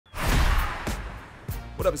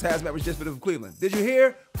What up, it's HazMatt with Dishin from Cleveland. Did you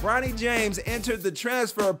hear? Bronny James entered the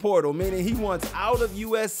transfer portal, meaning he wants out of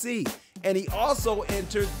USC. And he also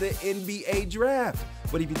entered the NBA draft.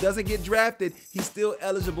 But if he doesn't get drafted, he's still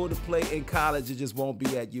eligible to play in college. It just won't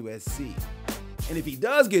be at USC. And if he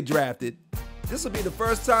does get drafted, this will be the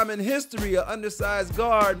first time in history an undersized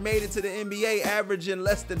guard made it to the NBA averaging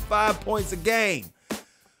less than 5 points a game.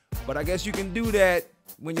 But I guess you can do that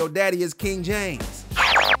when your daddy is King James.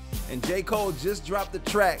 And J. Cole just dropped a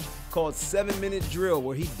track called 7 Minute Drill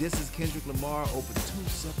where he disses Kendrick Lamar over 2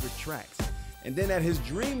 separate tracks. And then at his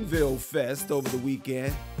Dreamville Fest over the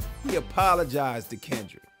weekend, he apologized to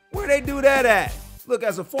Kendrick. Where they do that at? Look,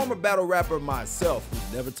 as a former battle rapper myself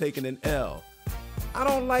who's never taken an L, I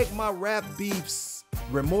don't like my rap beefs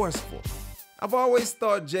remorseful. I've always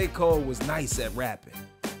thought J. Cole was nice at rapping.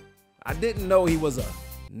 I didn't know he was a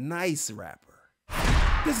nice rapper.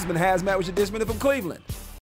 This has been HazMatt with your Dishin from Cleveland.